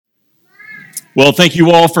Well, thank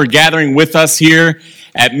you all for gathering with us here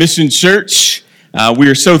at Mission Church. We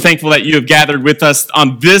are so thankful that you have gathered with us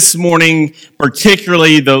on this morning,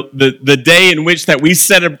 particularly the day in which that we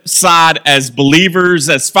set aside as believers,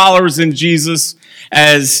 as followers in Jesus,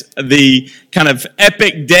 as the kind of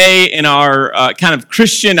epic day in our kind of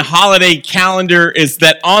Christian holiday calendar is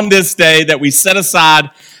that on this day that we set aside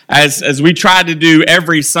as we try to do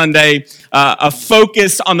every Sunday, a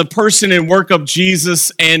focus on the person and work of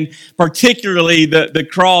Jesus, and particularly the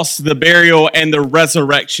cross, the burial, and the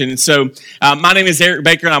resurrection. And so my name is Eric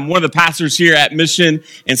Baker, and I'm one of the pastors here at Mission.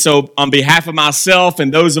 And so on behalf of myself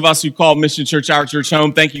and those of us who call Mission Church our church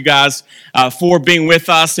home, thank you guys for being with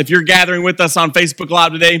us. If you're gathering with us on Facebook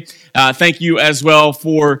Live today, thank you as well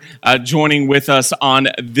for joining with us on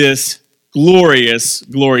this glorious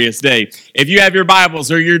day. If you have your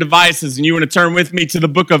Bibles or your devices and you want to turn with me to the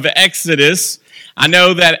book of Exodus, I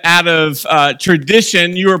know that out of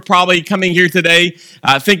tradition, you were probably coming here today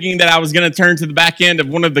thinking that I was going to turn to the back end of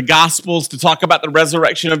one of the Gospels to talk about the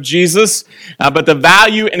resurrection of Jesus. But the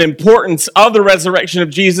value and importance of the resurrection of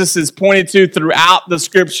Jesus is pointed to throughout the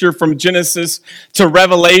Scripture from Genesis to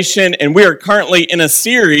Revelation. And we are currently in a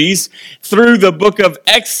series through the book of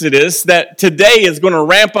Exodus that today is going to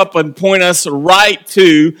ramp up and point us right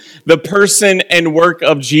to the person and work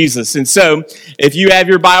of Jesus. And so if you have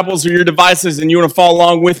your Bibles or your devices and you want to follow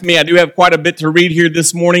along with me, I do have quite a bit to read here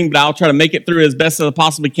this morning, but I'll try to make it through as best as I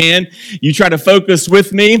possibly can. You try to focus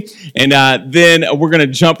with me, and then we're going to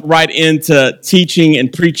jump right into teaching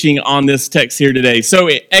and preaching on this text here today. So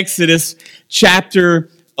Exodus chapter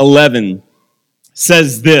 11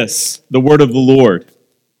 says this, the word of the Lord.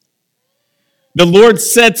 The Lord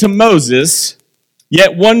said to Moses,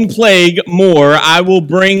 "Yet one plague more I will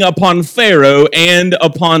bring upon Pharaoh and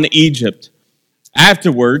upon Egypt.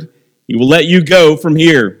 Afterward, he will let you go from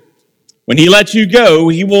here. When he lets you go,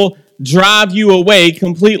 he will drive you away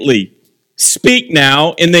completely. Speak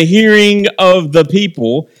now in the hearing of the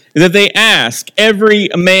people that they ask every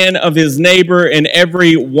man of his neighbor and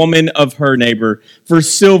every woman of her neighbor for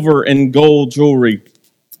silver and gold jewelry."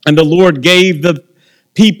 And the Lord gave the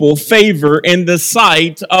people favor in the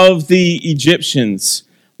sight of the Egyptians.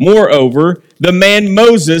 Moreover, the man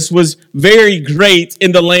Moses was very great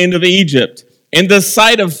in the land of Egypt, in the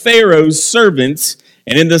sight of Pharaoh's servants,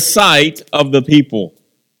 and in the sight of the people.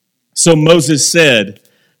 So Moses said,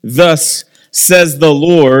 "Thus says the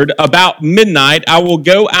Lord, about midnight I will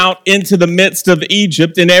go out into the midst of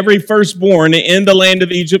Egypt, and every firstborn in the land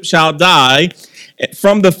of Egypt shall die,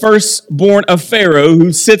 from the firstborn of Pharaoh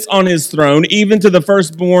who sits on his throne, even to the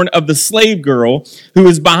firstborn of the slave girl who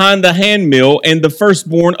is behind the handmill, and the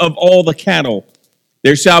firstborn of all the cattle.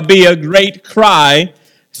 There shall be a great cry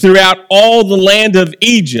throughout all the land of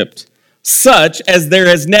Egypt, such as there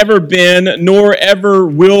has never been, nor ever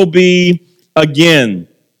will be again.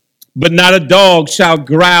 But not a dog shall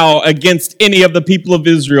growl against any of the people of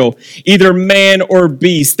Israel, either man or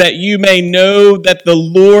beast, that you may know that the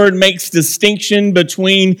Lord makes distinction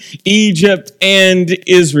between Egypt and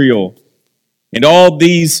Israel. And all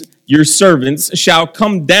these your servants shall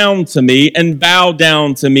come down to me and bow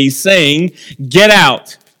down to me, saying, 'Get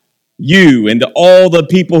out, you and all the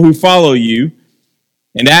people who follow you.'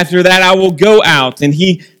 And after that I will go out." And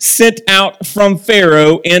he sent out from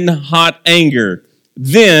Pharaoh in hot anger.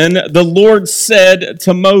 Then the Lord said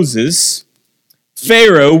to Moses,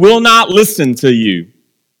 "Pharaoh will not listen to you,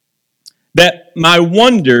 that my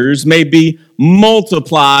wonders may be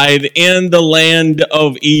multiplied in the land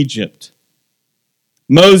of Egypt."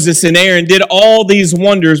 Moses and Aaron did all these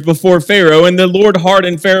wonders before Pharaoh, and the Lord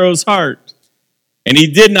hardened Pharaoh's heart. And he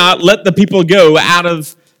did not let the people go out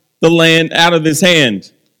of the land, out of his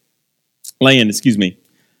land.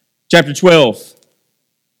 Chapter 12.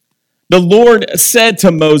 The Lord said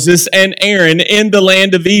to Moses and Aaron in the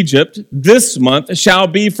land of Egypt, "This month shall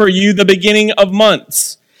be for you the beginning of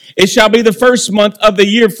months. It shall be the first month of the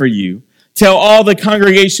year for you. Tell all the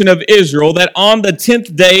congregation of Israel that on the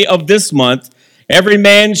 10th day of this month, every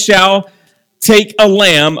man shall take a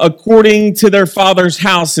lamb according to their father's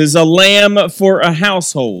houses, a lamb for a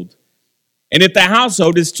household. And if the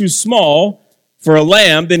household is too small for a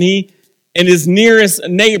lamb, then he and his nearest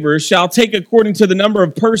neighbor shall take according to the number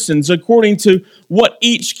of persons, according to what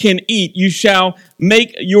each can eat. You shall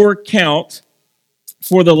make your count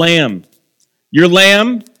for the lamb. Your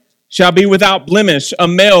lamb shall be without blemish, a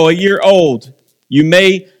male, a year old. You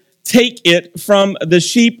may take it from the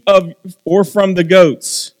sheep or from the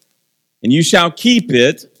goats, and you shall keep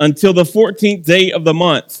it until the 14th day of the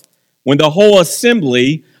month, when the whole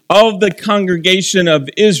assembly of the congregation of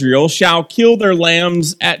Israel shall kill their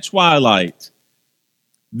lambs at twilight.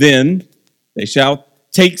 Then they shall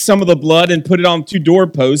take some of the blood and put it on 2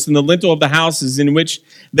 doorposts and the lintel of the houses in which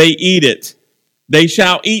they eat it. They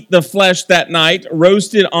shall eat the flesh that night,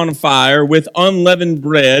 roasted on fire with unleavened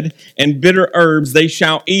bread and bitter herbs. They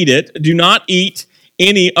shall eat it. Do not eat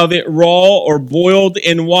any of it raw or boiled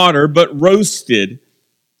in water, but roasted,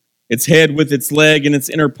 its head with its leg and its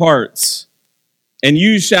inner parts. And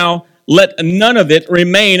you shall let none of it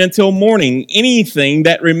remain until morning. Anything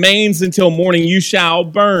that remains until morning you shall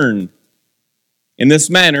burn. In this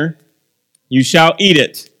manner you shall eat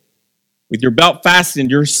it, with your belt fastened,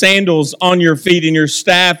 your sandals on your feet, and your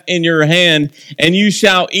staff in your hand, and you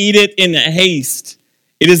shall eat it in haste.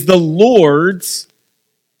 It is the Lord's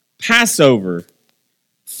Passover.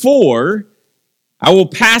 For I will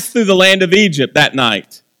pass through the land of Egypt that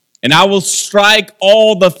night, and I will strike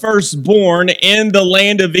all the firstborn in the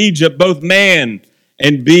land of Egypt, both man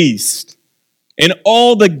and beast. And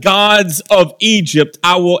all the gods of Egypt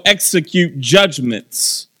I will execute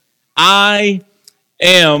judgments. I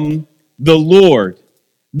am the Lord.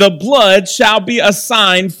 The blood shall be a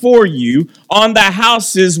sign for you on the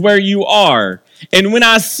houses where you are. And when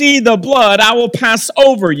I see the blood, I will pass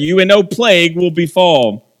over you, and no plague will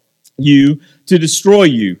befall you to destroy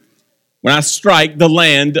you when I strike the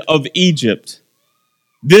land of Egypt.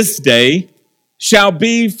 This day shall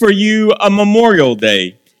be for you a memorial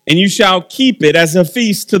day, and you shall keep it as a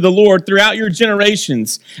feast to the Lord throughout your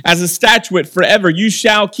generations, as a statute forever. You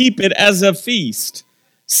shall keep it as a feast.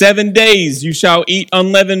 7 days you shall eat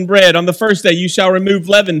unleavened bread. On the first day you shall remove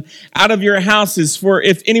leaven out of your houses. For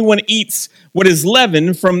if anyone eats what is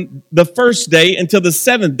leavened from the first day until the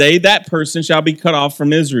 7th day, that person shall be cut off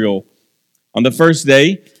from Israel. On the first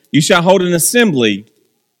day you shall hold an assembly,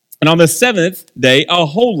 and on the 7th day a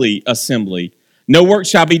holy assembly. No work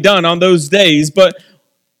shall be done on those days, but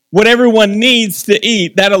what everyone needs to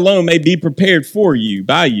eat, that alone may be prepared for you,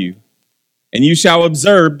 by you. And you shall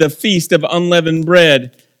observe the feast of unleavened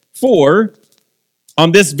bread. For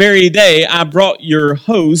on this very day I brought your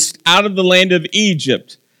host out of the land of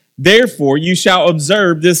Egypt. Therefore you shall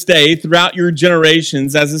observe this day throughout your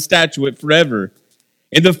generations as a statute forever.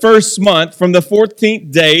 In the first month, from the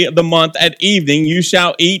 14th day of the month at evening, you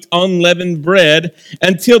shall eat unleavened bread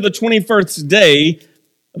until the 21st day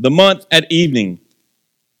of the month at evening.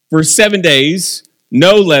 For 7 days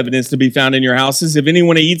no leaven is to be found in your houses. If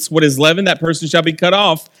anyone eats what is leavened, that person shall be cut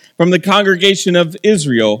off from the congregation of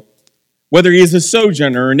Israel, whether he is a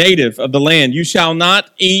sojourner or native of the land. You shall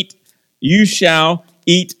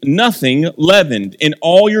eat nothing leavened. In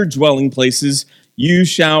all your dwelling places you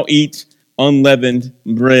shall eat unleavened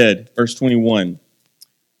bread. Verse 21.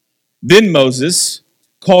 Then Moses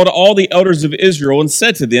called all the elders of Israel and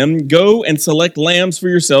said to them, go and select lambs for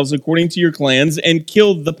yourselves according to your clans and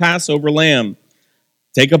kill the Passover lamb.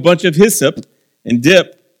 Take a bunch of hyssop and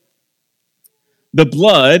dip the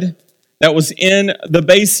blood that was in the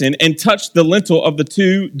basin and touch the lintel of the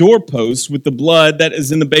 2 doorposts with the blood that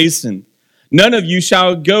is in the basin. None of you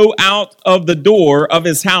shall go out of the door of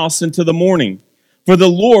his house until the morning. For the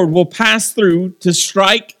Lord will pass through to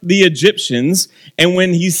strike the Egyptians, and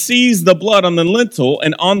when he sees the blood on the lintel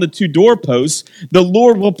and on the 2 doorposts, the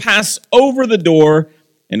Lord will pass over the door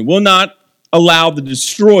and will not allow the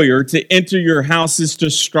destroyer to enter your houses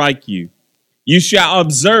to strike you. You shall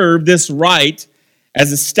observe this rite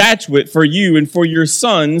as a statute for you and for your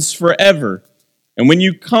sons forever. And when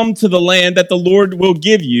you come to the land that the Lord will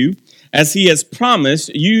give you, as he has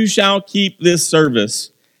promised, you shall keep this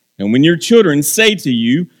service. And when your children say to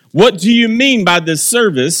you, what do you mean by this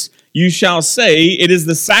service? You shall say, it is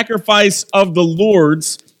the sacrifice of the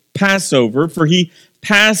Lord's Passover, for he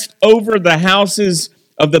passed over the houses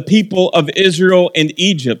of the people of Israel and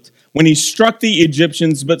Egypt when he struck the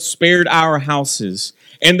Egyptians but spared our houses.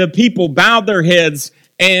 And the people bowed their heads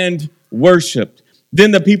and worshiped.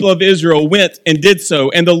 Then the people of Israel went and did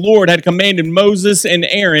so, and the Lord had commanded Moses and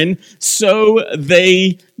Aaron, so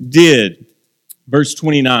they did. Verse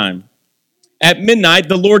 29. At midnight,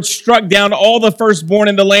 the Lord struck down all the firstborn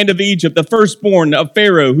in the land of Egypt, the firstborn of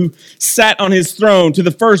Pharaoh who sat on his throne, to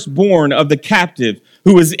the firstborn of the captive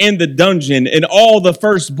who was in the dungeon, and all the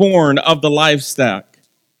firstborn of the livestock.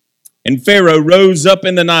 And Pharaoh rose up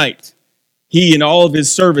in the night, he and all of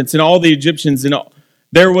his servants and all the Egyptians, and all.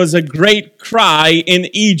 There was a great cry in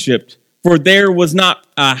Egypt, for there was not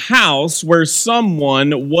a house where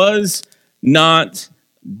someone was not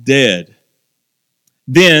dead.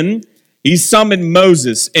 Then he summoned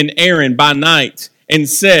Moses and Aaron by night and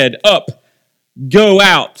said, up, go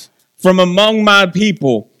out from among my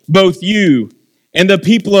people, both you and the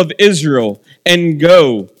people of Israel, and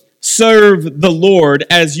go. Serve the Lord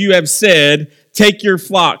as you have said. Take your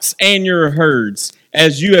flocks and your herds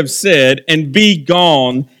as you have said, and be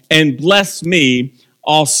gone, and bless me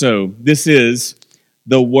also. This is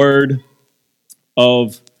the word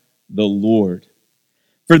of the Lord.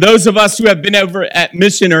 For those of us who have been over at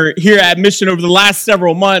Mission or here at Mission over the last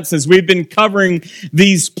several months, as we've been covering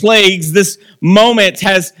these plagues, this moment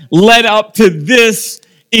has led up to this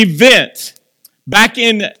event. Back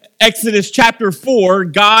in Exodus chapter 4,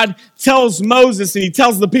 God tells Moses and he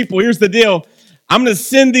tells the people, here's the deal. I'm going to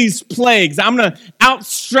send these plagues. I'm going to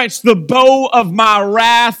outstretch the bow of my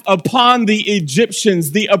wrath upon the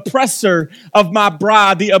Egyptians, the oppressor of my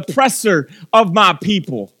bride, the oppressor of my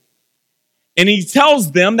people. And he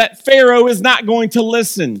tells them that Pharaoh is not going to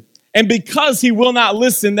listen. And because he will not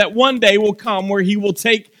listen, that one day will come where he will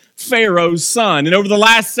take Pharaoh's son. And over the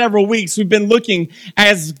last several weeks, we've been looking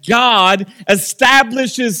as God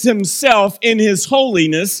establishes himself in his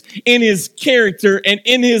holiness, in his character, and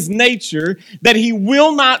in his nature, that he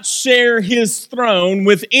will not share his throne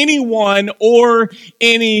with anyone or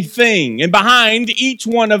anything. And behind each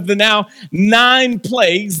one of the now 9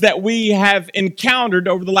 plagues that we have encountered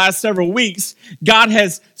over the last several weeks, God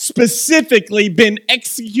has specifically been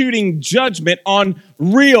executing judgment on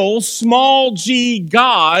real small g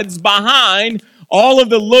gods behind all of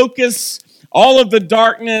the locusts, all of the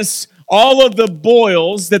darkness, all of the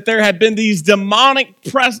boils, that there have been these demonic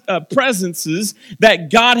presences that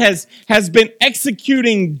God has been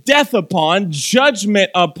executing death upon, judgment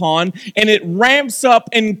upon, and it ramps up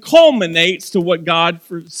and culminates to what God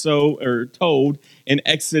told in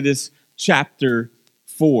Exodus chapter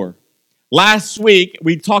 4. Last week,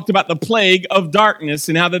 we talked about the plague of darkness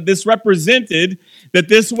and how that this represented that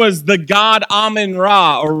this was the god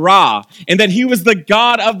Amun-Ra, or Ra, and that he was the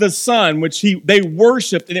god of the sun, which they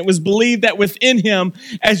worshipped, and it was believed that within him,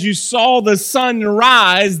 as you saw the sun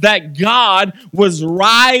rise, that God was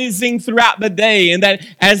rising throughout the day, and that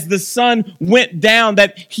as the sun went down,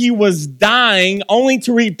 that he was dying, only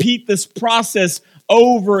to repeat this process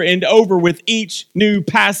over and over with each new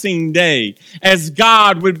passing day, as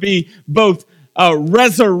God would be both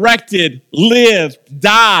resurrected, live,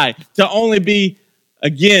 die, to only be,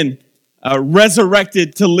 again,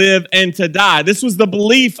 resurrected to live and to die. This was the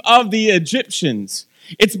belief of the Egyptians.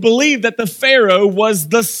 It's believed that the Pharaoh was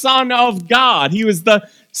the son of God. He was the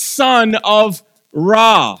son of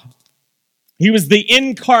Ra. He was the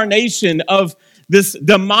incarnation of this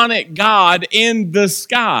demonic god in the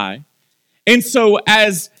sky. And so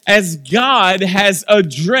as God has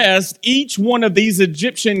addressed each one of these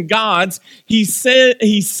Egyptian gods, he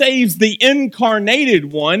saves the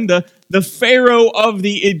incarnated one, the Pharaoh of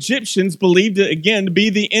the Egyptians, believed again to be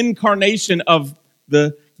the incarnation of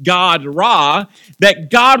the god Ra, that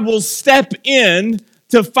God will step in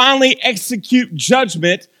to finally execute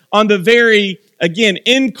judgment on the very, again,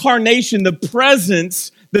 incarnation, the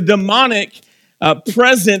presence, the demonic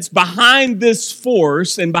presence behind this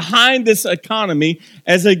force and behind this economy,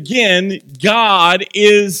 as again, God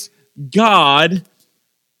is God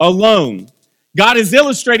alone. God is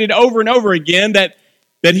illustrated over and over again that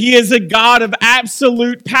he is a God of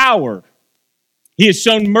absolute power. He has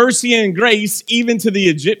shown mercy and grace even to the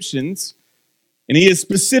Egyptians, and he has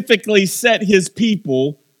specifically set his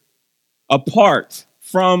people apart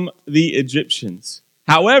from the Egyptians.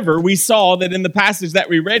 However, we saw that in the passage that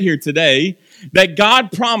we read here today, that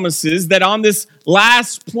God promises that on this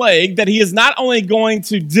last plague, that he is not only going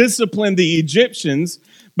to discipline the Egyptians,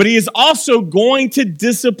 but he is also going to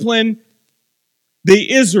discipline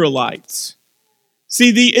the Israelites.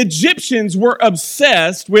 See, the Egyptians were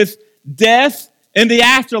obsessed with death and the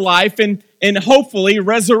afterlife and hopefully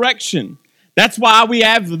resurrection. That's why we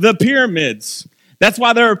have the pyramids. That's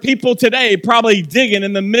why there are people today probably digging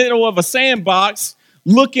in the middle of a sandbox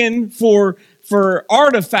looking for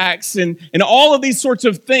artifacts and all of these sorts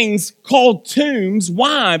of things called tombs.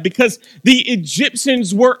 Why? Because the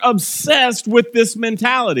Egyptians were obsessed with this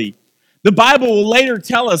mentality. The Bible will later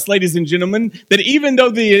tell us, ladies and gentlemen, that even though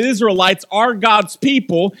the Israelites are God's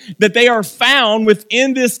people, that they are found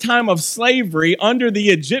within this time of slavery under the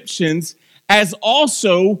Egyptians as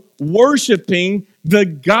also worshiping the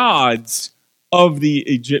gods of the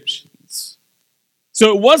Egyptians.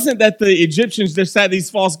 So it wasn't that the Egyptians just had these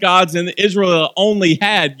false gods and Israel only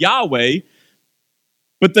had Yahweh,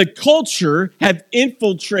 but the culture had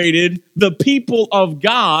infiltrated the people of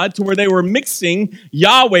God to where they were mixing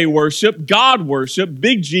Yahweh worship, God worship,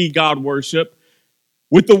 big G God worship,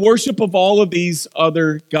 with the worship of all of these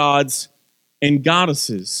other gods and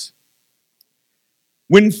goddesses.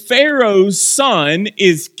 When Pharaoh's son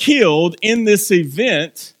is killed in this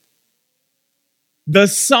event, the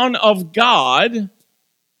Son of God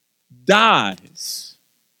dies.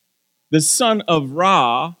 The son of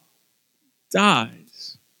Ra dies.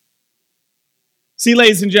 See,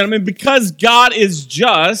 ladies and gentlemen, because God is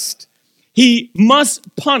just, he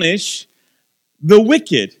must punish the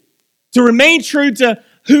wicked. To remain true to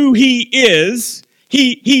who he is,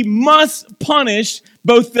 he must punish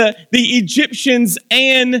both the Egyptians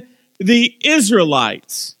and the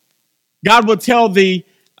Israelites. God will tell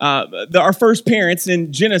our first parents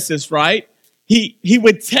in Genesis, right? He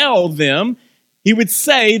would tell them, he would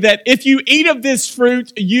say that if you eat of this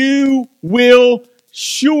fruit, you will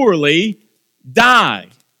surely die.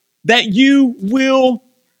 That you will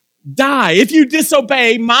die. If you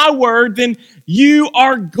disobey my word, then you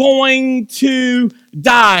are going to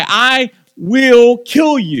die. I will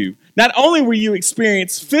kill you. Not only will you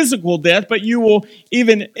experience physical death, but you will,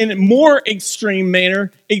 even in a more extreme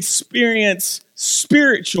manner, experience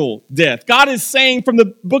spiritual death. God is saying from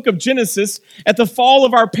the book of Genesis, at the fall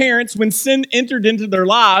of our parents, when sin entered into their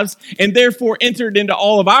lives and therefore entered into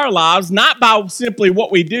all of our lives, not by simply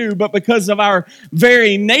what we do, but because of our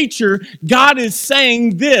very nature, God is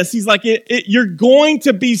saying this. He's like, you're going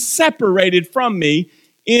to be separated from me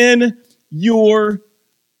in your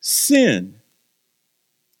sin.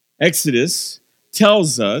 Exodus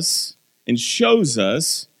tells us and shows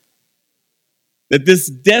us that this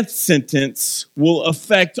death sentence will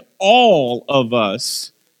affect all of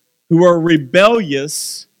us who are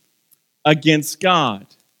rebellious against God.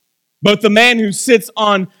 Both the man who sits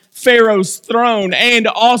on Pharaoh's throne and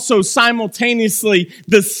also simultaneously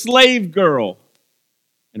the slave girl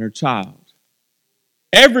and her child.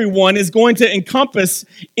 Everyone is going to encompass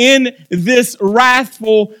in this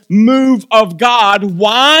wrathful move of God.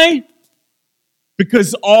 Why?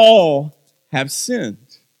 Because all have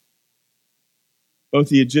sinned. Both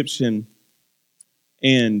the Egyptian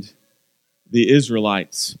and the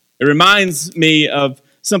Israelites. It reminds me of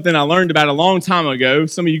something I learned about a long time ago.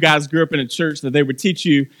 Some of you guys grew up in a church that they would teach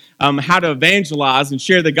you how to evangelize and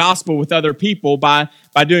share the gospel with other people by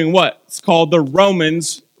doing what? It's called the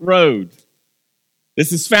Romans Road.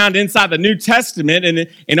 This is found inside the New Testament,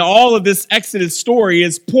 and all of this Exodus story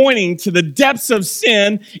is pointing to the depths of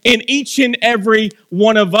sin in each and every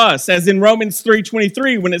one of us. As in Romans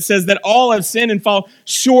 3:23, when it says that all have sinned and fall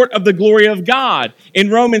short of the glory of God. In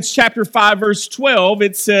Romans chapter 5, verse 12,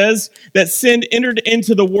 it says that sin entered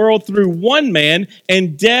into the world through one man,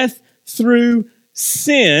 and death through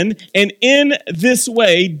sin. And in this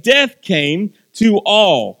way, death came to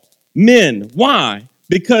all men. Why?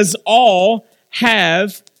 Because all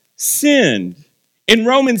have sinned. In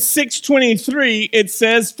Romans 6:23, it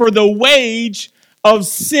says, for the wage of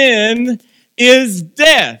sin is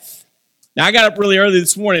death. Now, I got up really early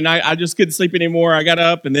this morning. I just couldn't sleep anymore. I got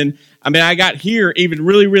up and then, I got here even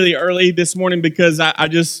really, really early this morning because I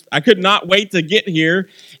could not wait to get here.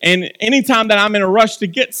 And anytime that I'm in a rush to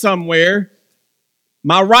get somewhere,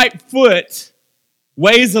 my right foot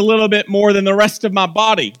weighs a little bit more than the rest of my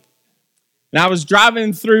body. And I was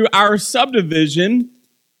driving through our subdivision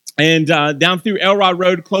and down through Elrod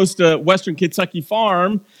Road close to Western Kentucky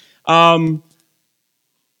Farm,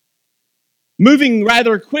 moving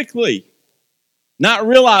rather quickly, not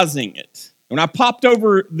realizing it. When I popped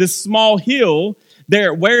over this small hill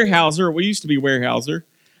there at Weyerhaeuser, what used to be Weyerhaeuser,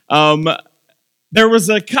 there was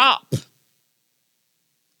a cop.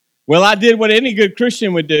 Well, I did what any good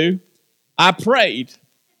Christian would do. I prayed.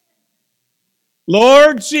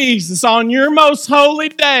 Lord Jesus, on your most holy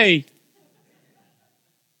day,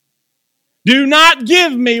 do not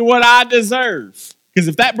give me what I deserve. Because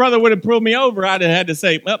if that brother would have pulled me over, I'd have had to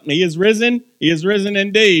say, well, he is risen. He is risen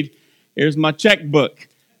indeed. Here's my checkbook.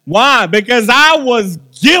 Why? Because I was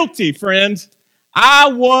guilty, friends.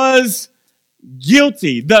 I was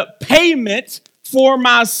guilty. The payment for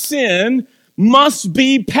my sin must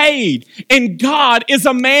be paid. And God is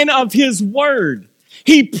a man of his word.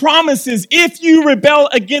 He promises, if you rebel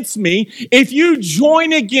against me, if you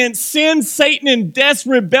join against sin, Satan, and death's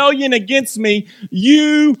rebellion against me,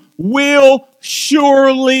 you will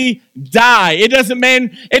surely die. It doesn't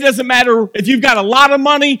matter if you've got a lot of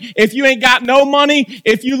money, if you ain't got no money,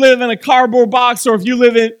 if you live in a cardboard box, or if you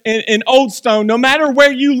live in Old Stone. No matter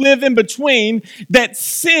where you live in between, that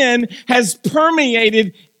sin has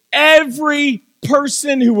permeated every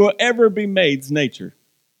person who will ever be made's nature.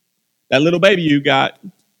 That little baby you got,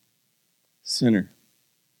 sinner.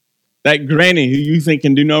 That granny who you think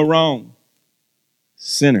can do no wrong,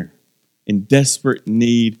 sinner, in desperate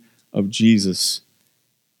need of Jesus.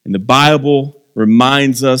 And the Bible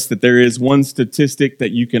reminds us that there is one statistic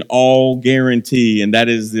that you can all guarantee, and that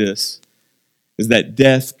is this, is that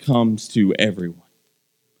death comes to everyone.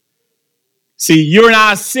 See, you and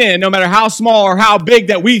I sin, no matter how small or how big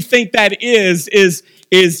that we think that is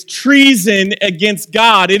is treason against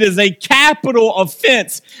God. It is a capital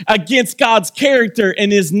offense against God's character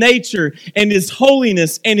and his nature and his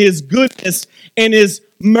holiness and his goodness and his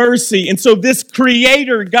mercy. And so this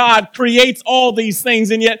creator God creates all these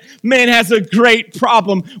things, and yet man has a great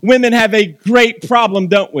problem. Women have a great problem,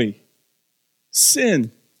 don't we?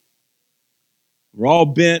 Sin. We're all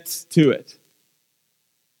bent to it.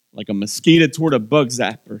 Like a mosquito toward a bug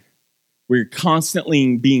zapper. We're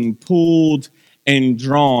constantly being pulled and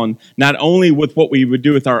drawn, not only with what we would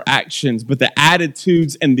do with our actions, but the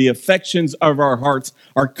attitudes and the affections of our hearts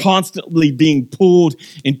are constantly being pulled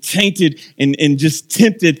and tainted and just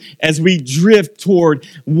tempted as we drift toward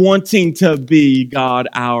wanting to be God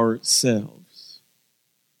ourselves.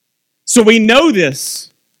 So we know this.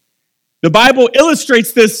 The Bible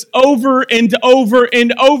illustrates this over and over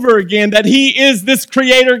and over again, that he is this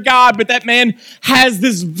creator God, but that man has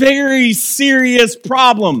this very serious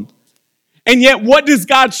problem. And yet, what does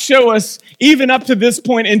God show us, even up to this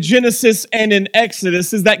point in Genesis and in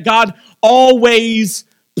Exodus, is that God always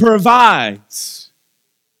provides.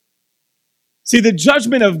 See, the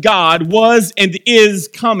judgment of God was and is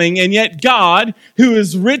coming, and yet God, who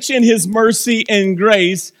is rich in his mercy and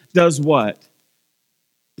grace, does what?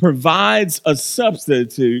 Provides a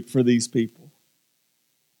substitute for these people.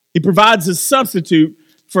 He provides a substitute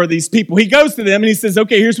for these people. He goes to them and he says,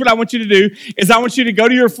 okay, here's what I want you to do, is I want you to go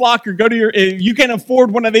to your flock or if you can afford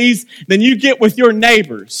one of these, then you get with your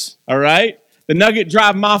neighbors, all right? The Nugget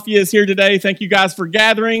Drive Mafia is here today. Thank you guys for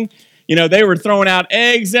gathering. You know, they were throwing out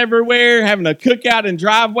eggs everywhere, having a cookout in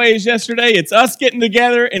driveways yesterday. It's us getting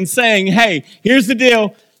together and saying, hey, here's the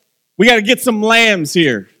deal. We got to get some lambs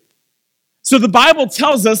here. So the Bible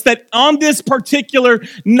tells us that on this particular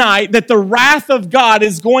night that the wrath of God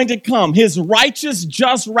is going to come. His righteous,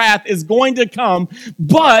 just wrath is going to come,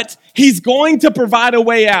 but he's going to provide a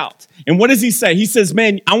way out. And what does he say? He says,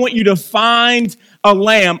 man, I want you to find a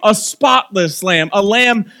lamb, a spotless lamb, a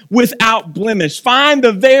lamb without blemish. Find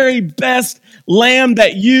the very best lamb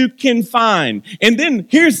that you can find. And then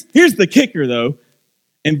here's the kicker, though.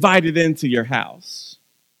 Invite it into your house.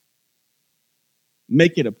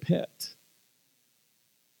 Make it a pet.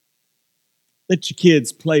 Let your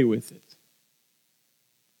kids play with it.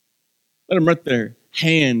 Let them run their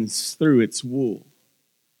hands through its wool.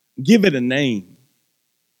 Give it a name.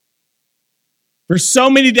 For so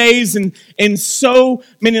many days and so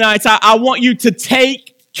many nights, I want you to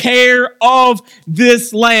take care of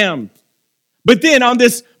this lamb. But then on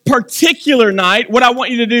this particular night, what I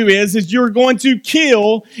want you to do is you're going to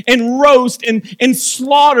kill and roast and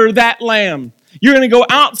slaughter that lamb. You're going to go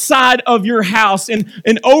outside of your house and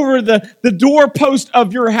over the doorpost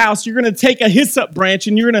of your house, you're going to take a hyssop branch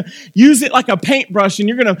and you're going to use it like a paintbrush and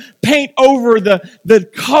you're going to paint over the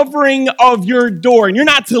covering of your door. And you're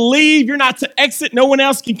not to leave, you're not to exit, no one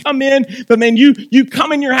else can come in. But man, you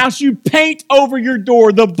come in your house, you paint over your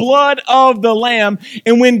door the blood of the lamb.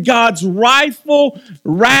 And when God's rightful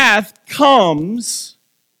wrath comes,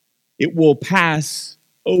 it will pass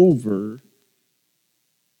over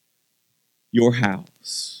your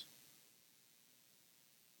house.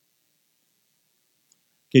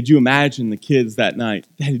 Could you imagine the kids that night?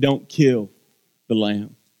 Daddy, don't kill the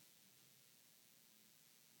lamb.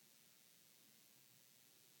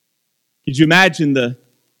 Could you imagine the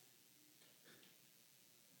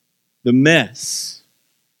mess?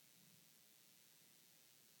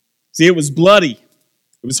 See, it was bloody.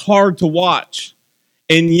 It was hard to watch.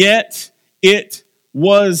 And yet it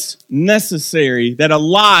was necessary that a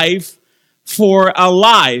life for a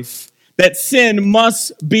life, that sin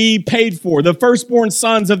must be paid for. The firstborn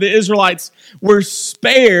sons of the Israelites were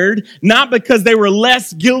spared, not because they were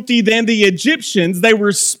less guilty than the Egyptians. They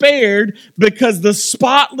were spared because the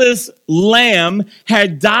spotless lamb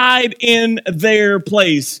had died in their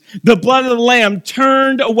place. The blood of the lamb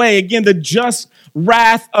turned away, again, the just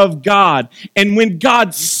wrath of God. And when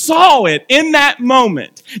God saw it in that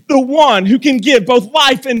moment, the one who can give both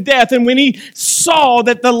life and death, and when he saw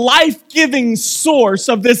that the life-giving source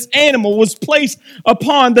of this animal was placed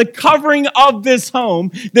upon the covering of this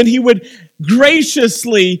home, then he would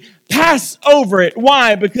graciously pass over it.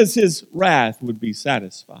 Why? Because his wrath would be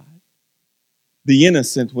satisfied. The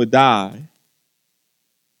innocent would die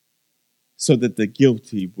so that the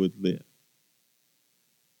guilty would live.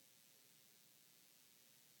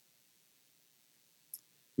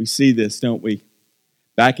 We see this, don't we?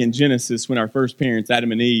 Back in Genesis, when our first parents,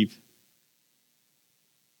 Adam and Eve,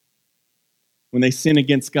 when they sin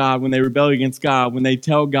against God, when they rebel against God, when they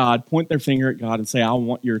tell God, point their finger at God and say, I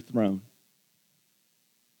want your throne.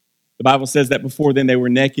 The Bible says that before then they were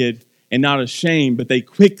naked and not ashamed, but they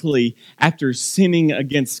quickly, after sinning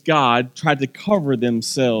against God, tried to cover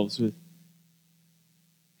themselves with.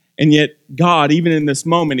 And yet God, even in this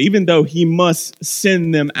moment, even though he must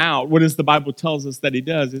send them out, what does the Bible tells us that he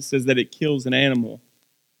does? It says that it kills an animal.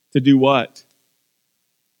 To do what?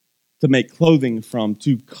 To make clothing from,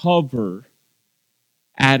 to cover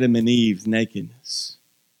Adam and Eve's nakedness.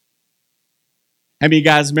 How many of you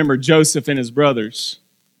guys remember Joseph and his brothers?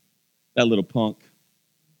 That little punk.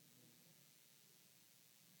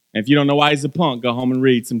 And if you don't know why he's a punk, go home and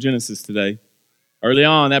read some Genesis today. Early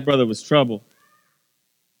on, that brother was trouble.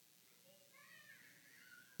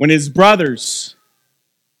 When his brothers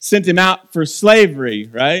sent him out for slavery,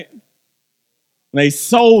 right? When they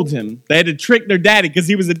sold him, they had to trick their daddy because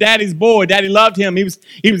he was a daddy's boy. Daddy loved him. He was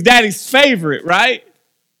daddy's favorite, right?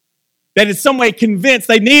 That in some way convinced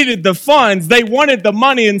they needed the funds. They wanted the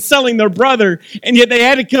money in selling their brother. And yet they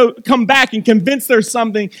had to come back and convince there's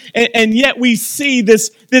something. And yet we see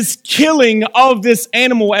this killing of this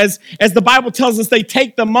animal. As the Bible tells us, they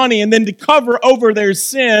take the money and then to cover over their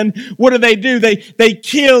sin, what do? They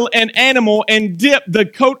kill an animal and dip the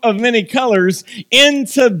coat of many colors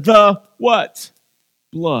into the what?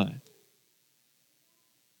 Blood.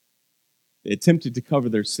 They attempted to cover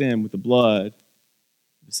their sin with the blood.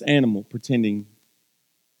 This animal, pretending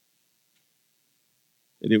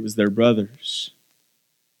that it was their brothers.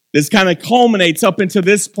 This kind of culminates up into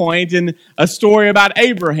this point in a story about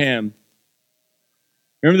Abraham.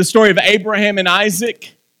 Remember the story of Abraham and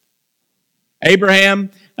Isaac?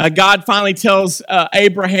 God finally tells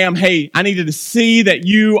Abraham, hey, I need you to see that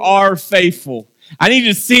you are faithful. I need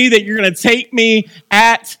you to see that you're going to take me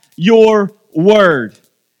at your word.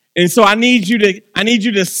 And so I need you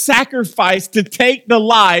to sacrifice to take the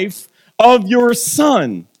life of your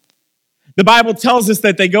son. The Bible tells us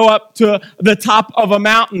that they go up to the top of a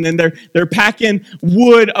mountain and they're packing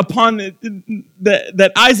wood upon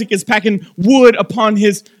that Isaac is packing wood upon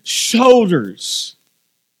his shoulders.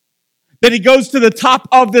 That he goes to the top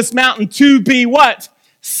of this mountain to be what?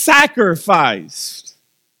 Sacrificed.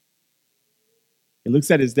 He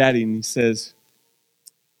looks at his daddy and he says,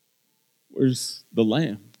 "Where's the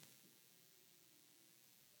lamb?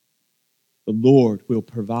 The Lord will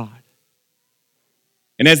provide."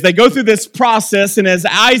 And as they go through this process, and as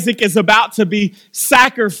Isaac is about to be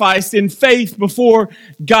sacrificed in faith before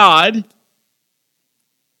God,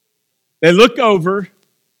 they look over,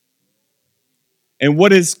 and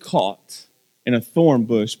what is caught in a thorn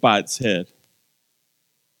bush by its head?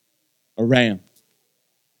 A ram.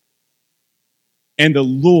 And the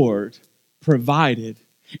Lord provided.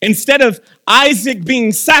 Instead of Isaac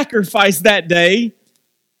being sacrificed that day,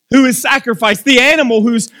 who is sacrificed? The animal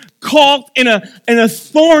who's caught in a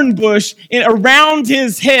thorn bush around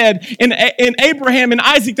his head. And Abraham and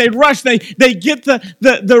Isaac, they rush, they get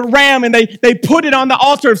the ram and they put it on the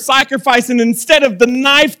altar of sacrifice. And instead of the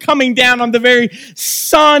knife coming down on the very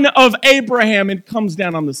son of Abraham, it comes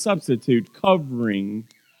down on the substitute, covering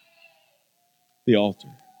the altar.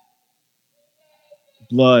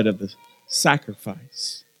 Blood of the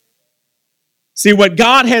sacrifice. See, what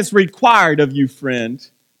God has required of you, friend,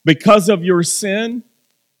 because of your sin,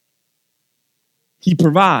 He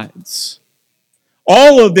provides.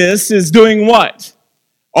 All of this is doing what?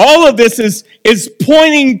 All of this is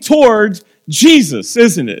pointing towards Jesus,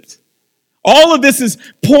 isn't it? All of this is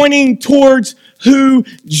pointing towards who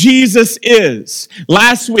Jesus is.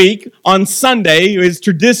 Last week on Sunday, is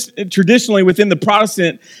traditionally within the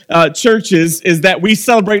Protestant churches, is that we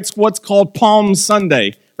celebrate what's called Palm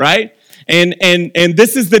Sunday, right? And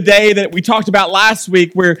this is the day that we talked about last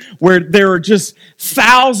week where there were just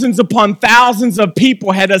thousands upon thousands of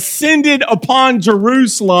people had ascended upon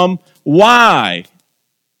Jerusalem. Why?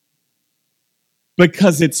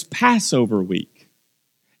 Because it's Passover week.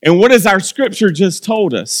 And what has our scripture just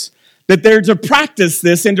told us? That they're to practice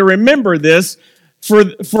this and to remember this for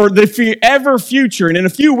the ever future. And in a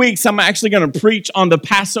few weeks, I'm actually going to preach on the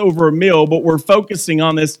Passover meal, but we're focusing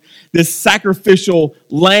on this sacrificial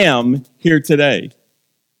lamb here today.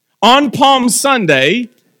 On Palm Sunday,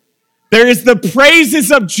 there is the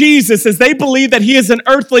praises of Jesus as they believe that He is an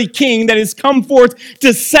earthly king that has come forth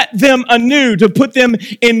to set them anew, to put them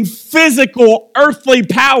in physical earthly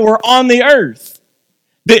power on the earth.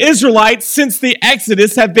 The Israelites, since the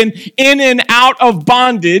Exodus, have been in and out of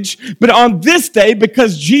bondage. But on this day,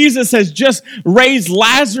 because Jesus has just raised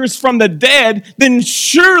Lazarus from the dead, then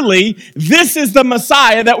surely this is the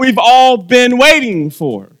Messiah that we've all been waiting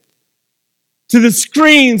for. to the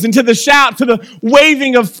screams and to the shout, to the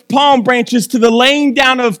waving of palm branches, to the laying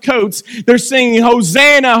down of coats. They're singing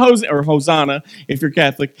Hosanna, or Hosanna, if you're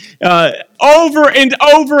Catholic, over and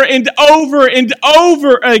over and over and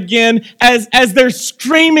over again as they're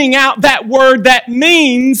screaming out that word that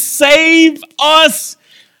means save us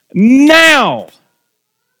now.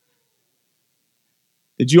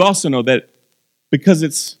 Did you also know that because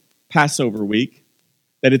it's Passover week,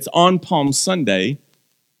 that it's on Palm Sunday,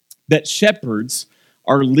 that shepherds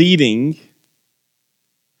are leading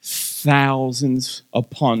thousands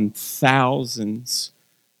upon thousands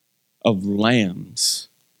of lambs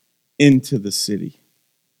into the city?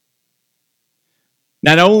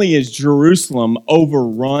 Not only is Jerusalem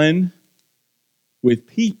overrun with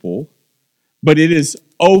people, but it is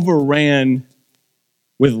overran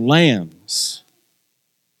with lambs.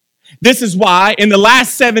 This is why in the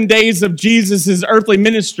last 7 days of Jesus' earthly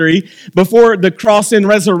ministry, before the cross and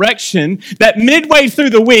resurrection, that midway through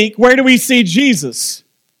the week, where do we see Jesus?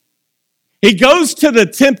 He goes to the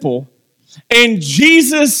temple, and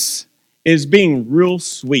Jesus is being real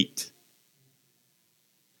sweet.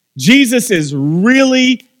 Jesus is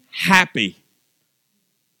really happy.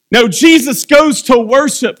 No, Jesus goes to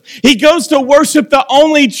worship. He goes to worship the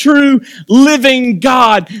only true living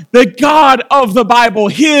God, the God of the Bible,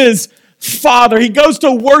 his Father. He goes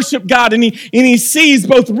to worship God, and he sees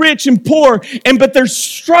both rich and poor, but they're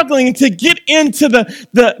struggling to get into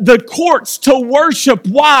the courts to worship.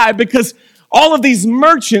 Why? Because all of these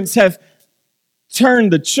merchants have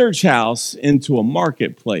turned the church house into a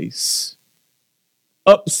marketplace,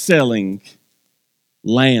 upselling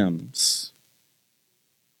lambs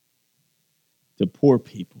to poor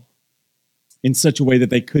people in such a way that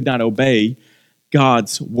they could not obey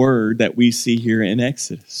God's word that we see here in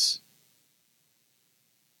Exodus.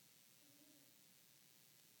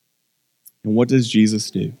 And what does Jesus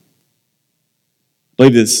do? I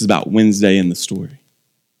believe this is about Wednesday in the story.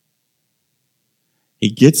 He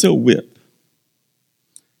gets a whip.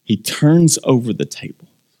 He turns over the table.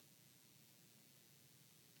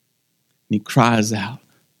 And he cries out.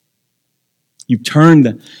 You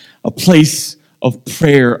turned a place of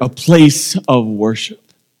prayer, a place of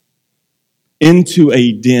worship, into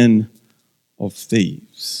a den of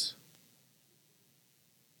thieves.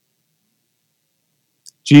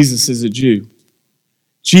 Jesus is a Jew.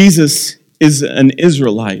 Jesus is an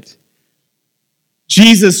Israelite.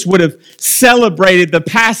 Jesus would have celebrated the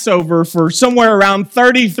Passover for somewhere around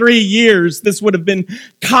 33 years. This would have been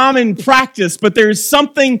common practice, but there's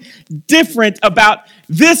something different about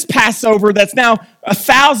this Passover that's now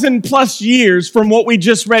 1,000+ years from what we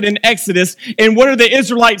just read in Exodus. And what are the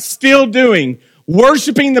Israelites still doing?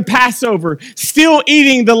 Worshiping the Passover, still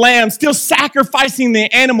eating the lamb, still sacrificing the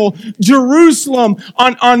animal. Jerusalem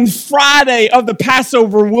on Friday of the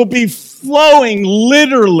Passover will be flowing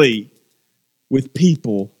literally with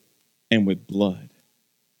people and with blood.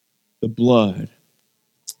 The blood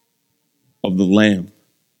of the Lamb.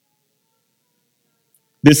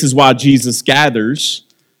 This is why Jesus gathers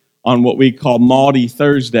on what we call Maundy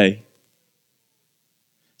Thursday.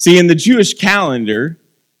 See, in the Jewish calendar,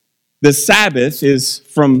 the Sabbath is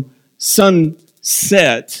from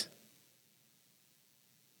sunset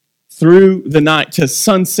through the night to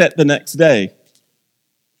sunset the next day.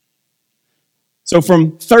 So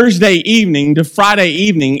from Thursday evening to Friday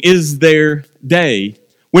evening is their day,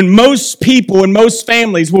 when most people and most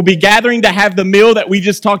families will be gathering to have the meal that we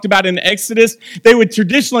just talked about in Exodus. They would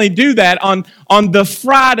traditionally do that on the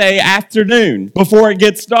Friday afternoon before it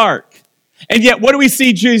gets dark. And yet, what do we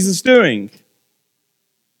see Jesus doing?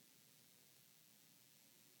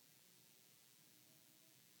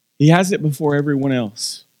 He has it before everyone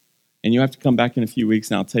else. And you have to come back in a few weeks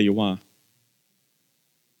and I'll tell you why.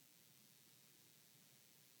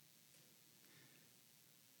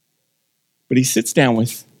 But he sits down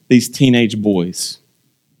with these teenage boys.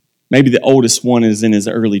 Maybe the oldest one is in his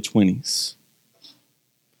early 20s.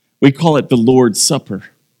 We call it the Lord's Supper.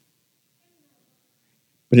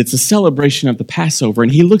 But it's a celebration of the Passover.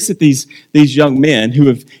 And he looks at these young men who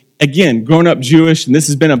have, again, grown up Jewish, and this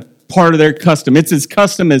has been a part of their custom. It's as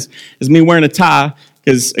custom as me wearing a tie,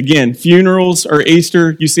 because, again, funerals or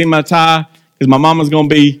Easter, you see my tie, because my mama's going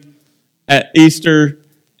to be at Easter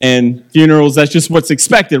and funerals. That's just what's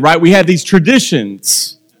expected, right? We have these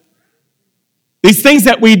traditions, these things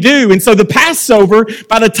that we do. And so the Passover,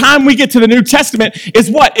 by the time we get to the New Testament, is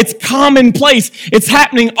what? It's commonplace. It's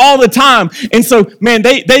happening all the time. And so, man,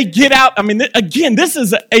 they get out. I mean, again, this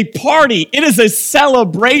is a party. It is a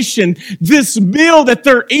celebration, this meal that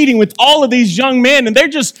they're eating with all of these young men, and they're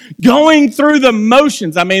just going through the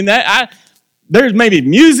motions. I mean, There's maybe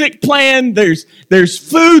music playing. There's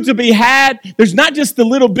food to be had. There's not just the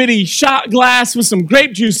little bitty shot glass with some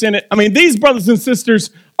grape juice in it. I mean, these brothers and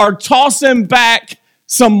sisters are tossing back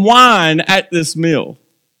some wine at this meal.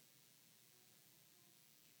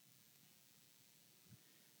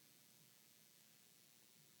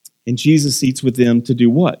 And Jesus eats with them to do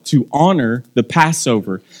what? To honor the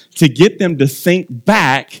Passover, to get them to think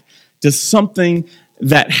back to something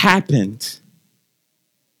that happened.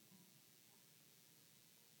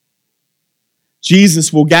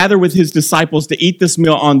 Jesus will gather with his disciples to eat this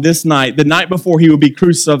meal on this night, the night before he will be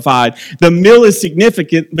crucified. The meal is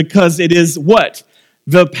significant because it is what?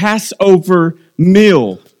 The Passover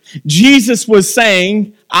meal. Jesus was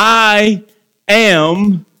saying, I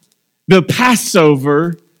am the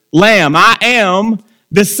Passover lamb. I am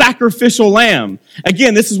the sacrificial lamb.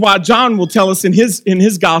 Again, this is why John will tell us in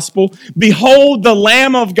his gospel, behold the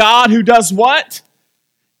Lamb of God who does what?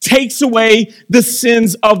 Takes away the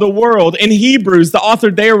sins of the world. In Hebrews, the author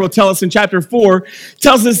there will tell us in chapter 4,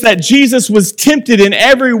 tells us that Jesus was tempted in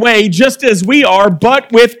every way just as we are,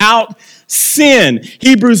 but without sin.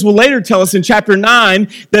 Hebrews will later tell us in chapter 9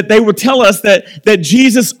 that they will tell us that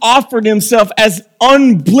Jesus offered himself as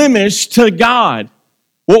unblemished to God.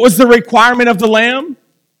 What was the requirement of the lamb?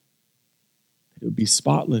 It would be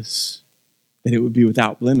spotless, that it would be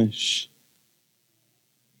without blemish.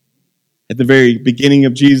 At the very beginning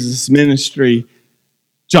of Jesus' ministry,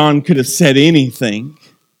 John could have said anything.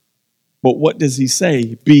 But what does he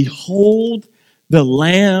say? Behold the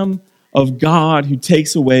Lamb of God who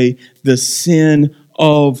takes away the sin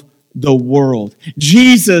of the world.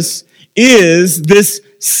 Jesus is this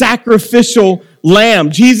sacrificial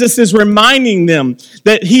lamb. Jesus is reminding them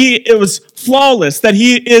that he was flawless, that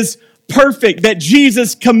he is perfect, that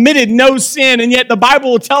Jesus committed no sin. And yet the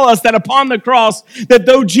Bible will tell us that upon the cross, that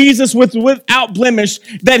though Jesus was without blemish,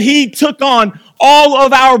 that he took on all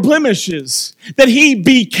of our blemishes, that he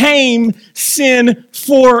became sin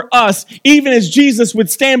for us. Even as Jesus would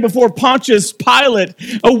stand before Pontius Pilate,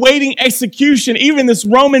 awaiting execution, even this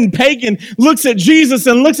Roman pagan looks at Jesus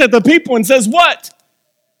and looks at the people and says, what?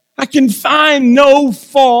 I can find no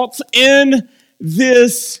fault in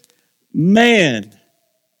this man.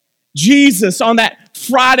 Jesus on that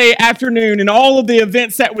Friday afternoon and all of the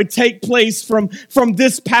events that would take place from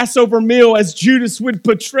this Passover meal as Judas would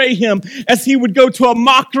betray him, as he would go to a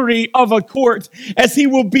mockery of a court, as he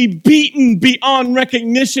will be beaten beyond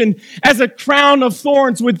recognition, as a crown of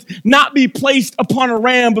thorns would not be placed upon a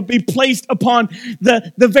ram, but be placed upon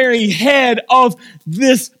the very head of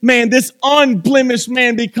this man. This unblemished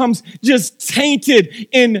man becomes just tainted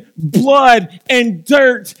in blood and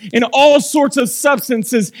dirt and all sorts of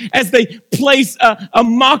substances as they place a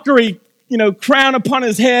mockery, crown upon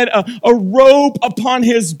his head, a robe upon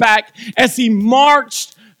his back, as he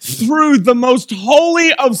marched through the most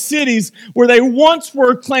holy of cities where they once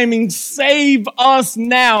were claiming, save us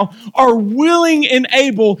now, are willing and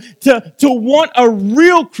able to want a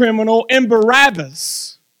real criminal in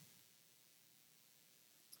Barabbas.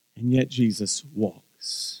 And yet Jesus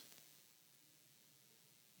walks.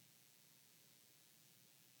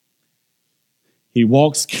 He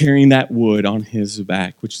walks carrying that wood on his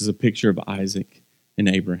back, which is a picture of Isaac and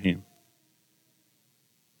Abraham.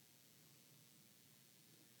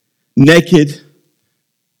 Naked,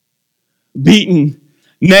 beaten,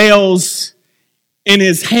 nails in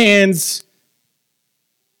his hands.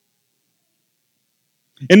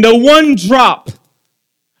 And the one drop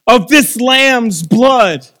of this lamb's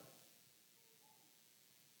blood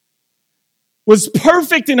was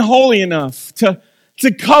perfect and holy enough to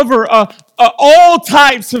cover all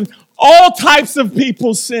types of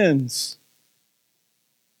people's sins.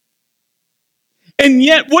 And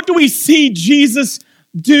yet, what do we see Jesus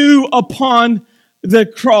do upon the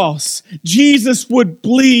cross? Jesus would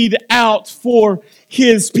bleed out for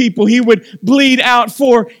his people. He would bleed out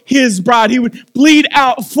for his bride. He would bleed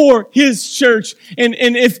out for his church. And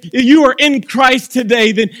if you are in Christ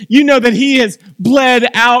today, then you know that he has bled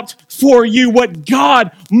out for you what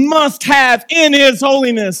God must have in his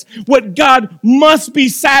holiness, what God must be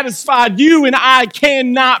satisfied. You and I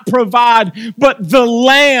cannot provide, but the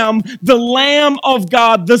Lamb of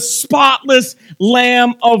God, the spotless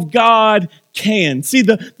Lamb of God can. See,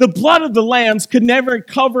 the blood of the lambs could never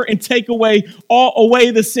cover and take away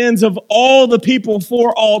the sins of all the people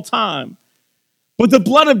for all time. But the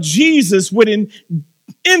blood of Jesus would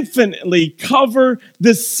infinitely cover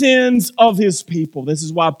the sins of his people. This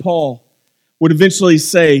is why Paul would eventually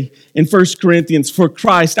say in 1 Corinthians, for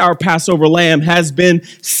Christ, our Passover lamb, has been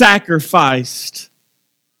sacrificed.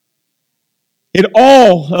 In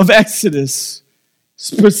all of Exodus,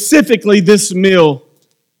 specifically this meal,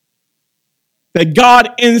 that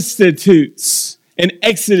God institutes in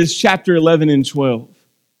Exodus chapter 11 and 12.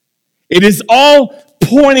 It is all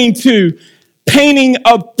pointing to, painting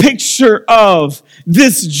a picture of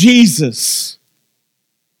this Jesus.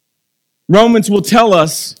 Romans will tell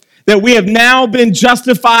us that we have now been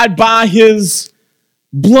justified by his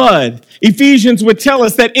blood. Ephesians would tell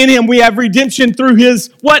us that in him we have redemption through his,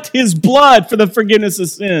 what? His blood for the forgiveness of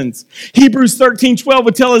sins. Hebrews 13:12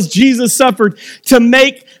 would tell us Jesus suffered to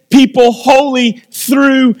make people holy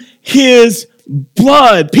through his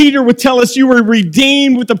blood. Peter would tell us you were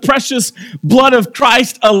redeemed with the precious blood of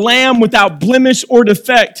Christ, a lamb without blemish or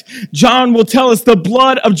defect. John will tell us the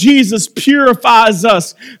blood of Jesus purifies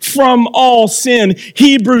us from all sin.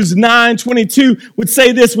 Hebrews 9:22 would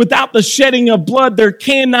say this, without the shedding of blood, there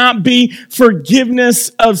cannot be forgiveness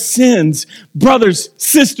of sins. Brothers,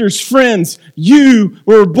 sisters, friends, you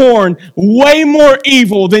were born way more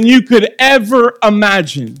evil than you could ever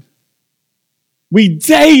imagine. We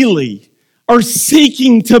daily are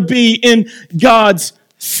seeking to be in God's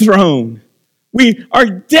throne. We are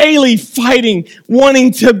daily fighting,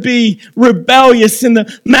 wanting to be rebellious and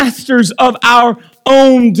the masters of our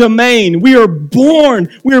own domain. We are born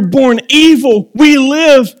evil. We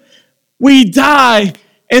live, we die,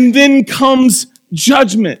 and then comes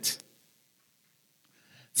judgment.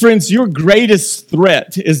 Friends, your greatest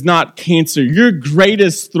threat is not cancer. Your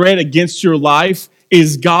greatest threat against your life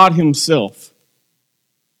is God himself.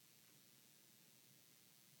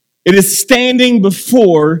 It is standing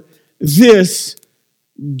before this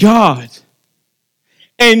God.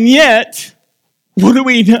 And yet, what do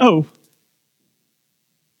we know?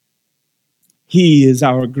 He is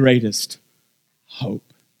our greatest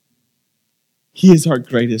hope. He is our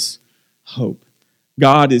greatest hope.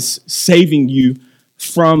 God is saving you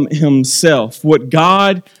from himself. What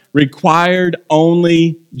God required,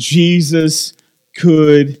 only Jesus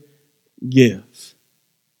could give.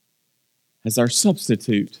 As our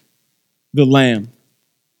substitute, the Lamb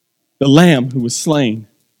who was slain.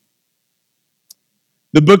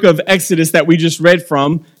 The book of Exodus that we just read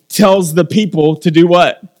from tells the people to do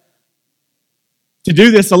what? To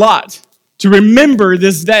do this a lot. To remember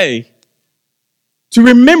this day. To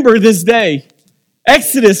remember this day.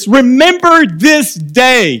 Exodus, remember this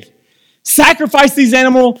day. Sacrifice these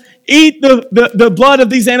animals. Eat the blood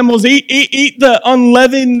of these animals. Eat the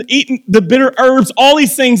unleavened, eat the bitter herbs, all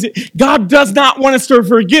these things. God does not want us to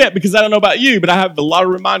forget, because I don't know about you, but I have a lot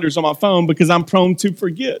of reminders on my phone because I'm prone to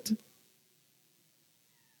forget.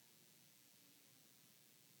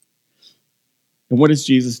 And what does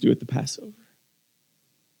Jesus do at the Passover?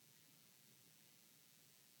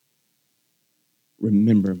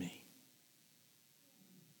 Remember me.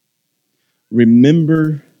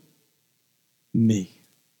 Remember me.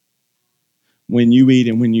 When you eat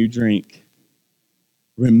and when you drink,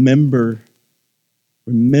 remember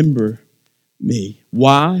me.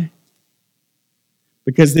 Why?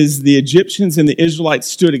 Because as the Egyptians and the Israelites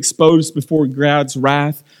stood exposed before God's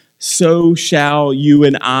wrath, so shall you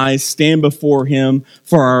and I stand before him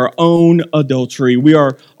for our own adultery. We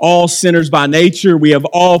are all sinners by nature. We have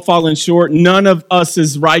all fallen short. None of us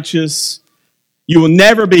is righteous. You will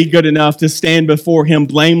never be good enough to stand before him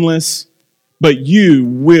blameless, but you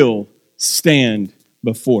will stand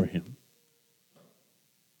before him.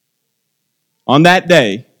 On that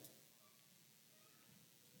day,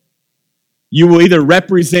 you will either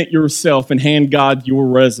represent yourself and hand God your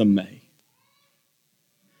resume.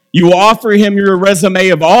 You will offer him your resume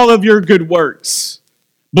of all of your good works,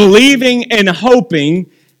 believing and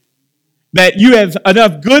hoping that you have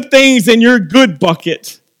enough good things in your good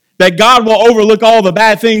bucket that God will overlook all the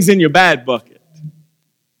bad things in your bad bucket.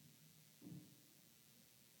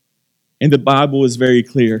 And the Bible is very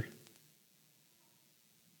clear.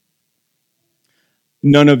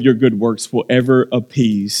 None of your good works will ever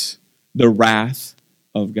appease the wrath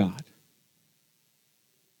of God.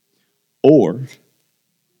 Or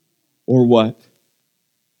what?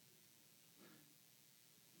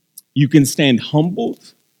 You can stand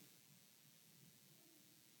humbled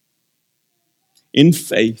in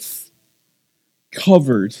faith,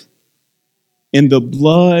 covered in the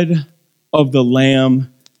blood of the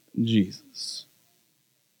Lamb Jesus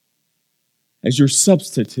as your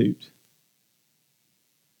substitute.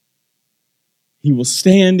 He will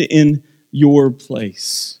stand in your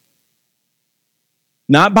place,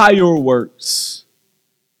 not by your works,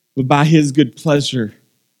 but by his good pleasure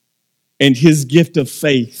and his gift of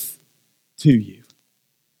faith to you.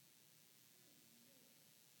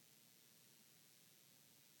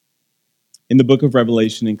 In the book of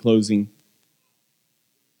Revelation, in closing,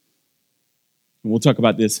 and we'll talk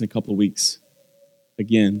about this in a couple of weeks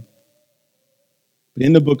again, but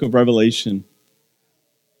in the book of Revelation,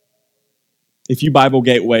 If you Bible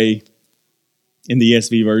Gateway in the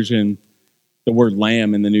ESV version, the word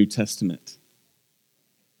lamb in the New Testament,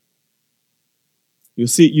 you'll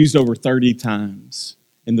see it used over 30 times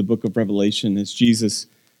in the book of Revelation as Jesus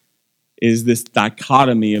is this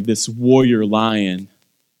dichotomy of this warrior lion,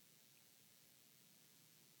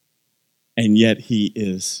 and yet he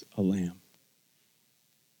is a lamb.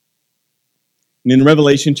 And in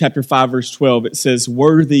Revelation chapter 5, verse 12, it says,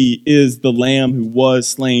 "Worthy is the Lamb who was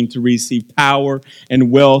slain to receive power and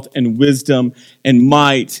wealth and wisdom and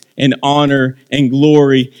might and honor and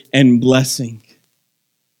glory and blessing."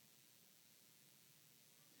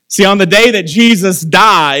 See, on the day that Jesus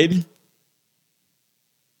died,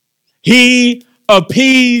 he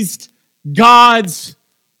appeased God's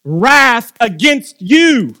wrath against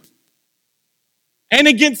you and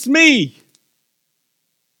against me.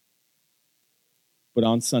 But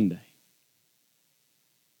on Sunday,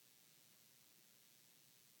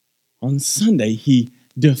 he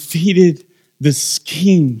defeated the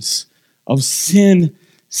schemes of sin,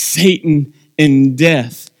 Satan, and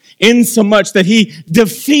death, insomuch that he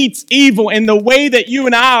defeats evil in the way that you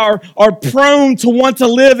and I are prone to want to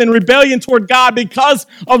live in rebellion toward God because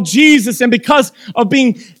of Jesus and because of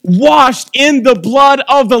being washed in the blood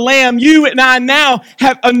of the Lamb. You and I now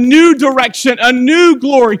have a new direction, a new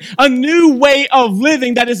glory, a new way of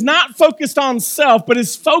living that is not focused on self, but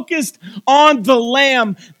is focused on the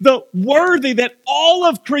Lamb, the worthy that all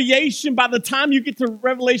of creation, by the time you get to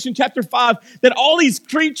Revelation chapter 5, that all these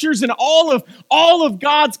creatures and all of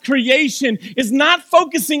God's creation is not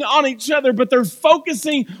focusing on each other, but they're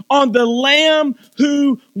focusing on the Lamb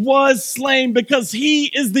who was slain because he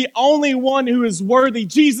is the only one who is worthy.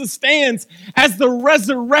 Jesus stands as the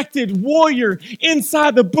resurrected warrior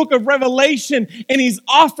inside the book of Revelation, and he's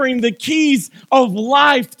offering the keys of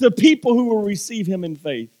life to people who will receive him in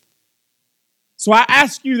faith. So I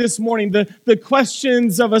ask you this morning the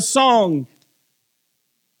questions of a song.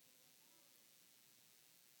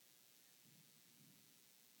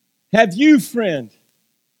 Have you, friend,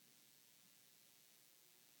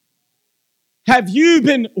 have you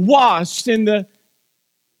been washed in the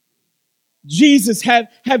Jesus?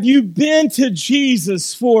 Have you been to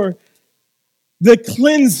Jesus for the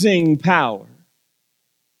cleansing power?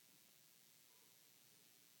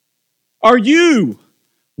 Are you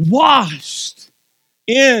washed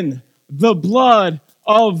in the blood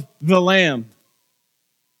of the Lamb?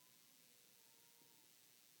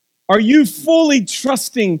 Are you fully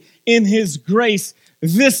trusting in his grace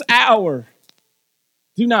this hour?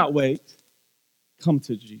 Do not wait. Come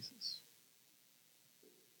to Jesus.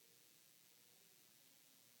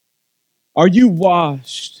 Are you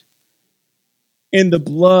washed in the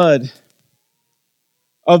blood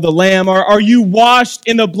of the Lamb? Are you washed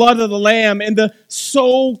in the blood of the Lamb, in the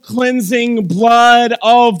soul cleansing blood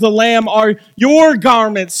of the Lamb? Are your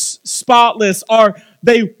garments spotless? Are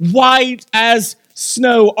they white as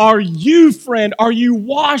snow? Are you, friend, are you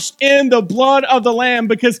washed in the blood of the Lamb?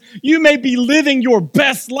 Because you may be living your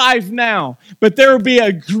best life now, but there will be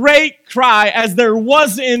a great cry, as there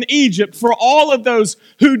was in Egypt, for all of those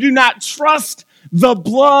who do not trust the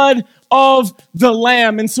blood of the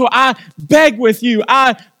Lamb. And so I beg with you,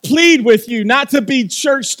 I plead with you not to be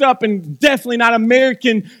churched up, and definitely not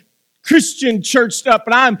American Christian churched up,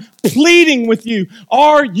 but I'm pleading with you.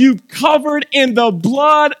 Are you covered in the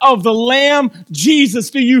blood of the Lamb, Jesus?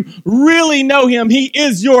 Do you really know him? He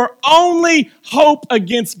is your only hope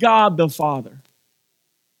against God the Father.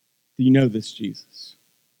 Do you know this Jesus?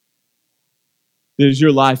 Does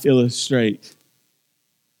your life illustrate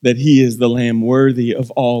that he is the Lamb worthy of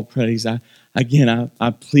all praise? I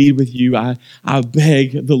plead with you. I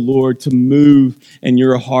beg the Lord to move in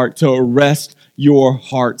your heart, to arrest your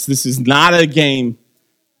hearts. This is not a game.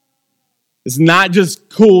 It's not just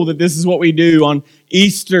cool that this is what we do on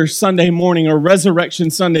Easter Sunday morning or Resurrection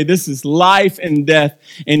Sunday. This is life and death.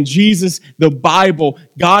 And Jesus, the Bible,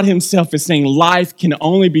 God himself is saying life can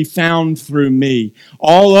only be found through me.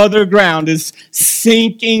 All other ground is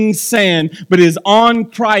sinking sand, but it is on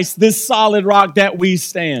Christ, this solid rock, that we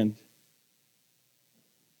stand.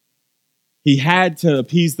 He had to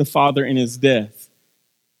appease the Father in his death,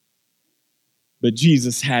 but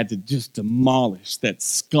Jesus had to just demolish that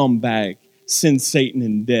scumbag, sin, Satan,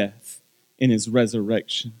 and death in his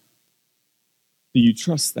resurrection. Do you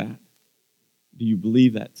trust that? Do you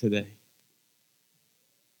believe that today?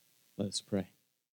 Let us pray.